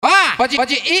pode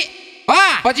ir,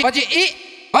 pode ir,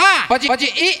 pode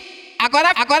ir.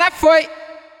 Agora foi.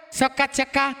 Soca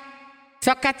tcheca,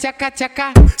 soca tcheca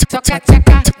tcheca, soca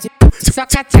tcheca,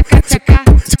 soca tcheca tcheca,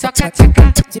 soca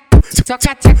tcheca,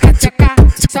 soca tcheca tcheca,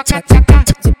 soca tcheca,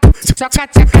 soca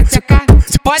tcheca tcheca.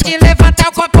 Pode levantar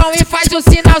o copão e faz o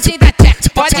sinalzinho da tcheca.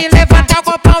 Pode levantar o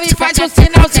copão e faz o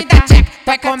sinalzinho da tcheca.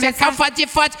 Vai começar o fode,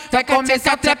 vai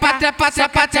começar o trepa, trepa,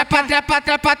 trepa, trepa, trepa,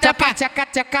 trepa, trepa, tcheca,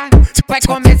 tcheca. Vai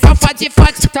começar o fode,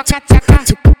 toca, tcheca.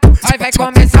 Vai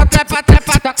começar o trepa,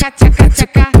 trepa, toca, tcheca,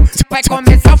 tcheca. Vai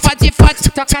começar o fode,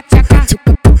 toca, tcheca.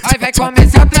 Vai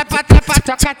começar o trepa, trepa,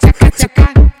 toca, tcheca,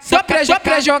 tcheca.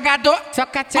 Topre jogador,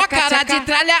 ó cara de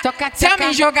tralha.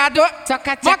 Selminho jogador,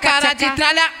 ó cara de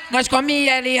tralha. Nós come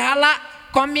ele rala,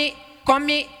 come,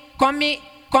 rala.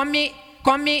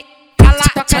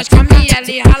 Nós come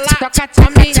ele rala,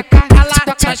 come, rala.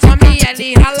 Nós come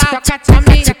ele rala,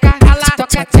 come, rala.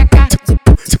 Toca tcheca,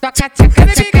 toca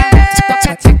tcheca,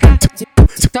 toca tcheca,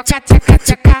 toca tcheca,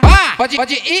 tcheca. Pode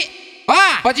ir,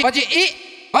 pode ir,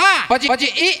 pode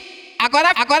ir.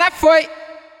 Agora foi.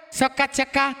 Soca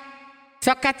tcheca,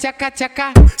 soca tcheca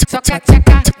tcheca, soca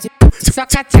tcheca,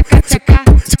 soca tcheca tcheca,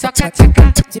 soca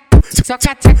tcheca,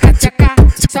 soca tcheca tcheca,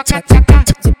 soca tcheca,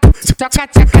 soca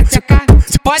tcheca tcheca.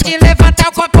 Pode levantar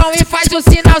o copão e faz o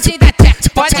sinalzinho da tcheca.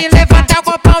 Pode levantar o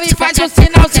copão e faz o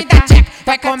sinalzinho da tcheca.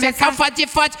 Vai começar o fode,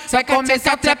 vai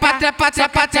começar o trepa, trepa,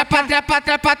 trepa, trepa, trepa,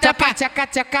 trepa, trepa, tcheca,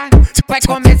 tcheca. Vai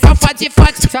começar o fode,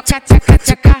 soca tcheca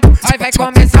tcheca. Vai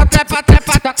começar o trepa,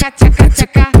 trepa, toca, tcheca,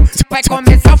 tcheca. Vai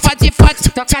começar o fode,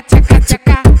 toca, tcheca,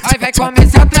 tcheca. Vai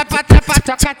começar o trepa, trepa,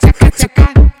 toca, tcheca,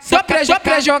 tcheca.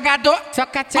 Topre jogador,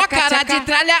 ó cara de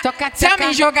tralha.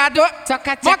 Selminho jogador,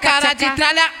 ó cara de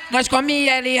tralha. Nós come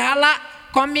ele rala,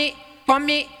 come,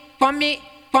 rala.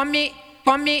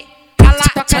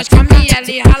 Nós come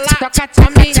ele rala,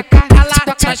 come, rala.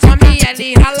 Nós come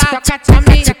ele rala,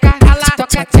 come, rala.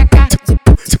 Toca tcheca,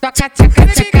 toca tcheca,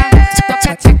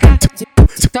 toca tcheca,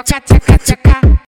 toca tcheca.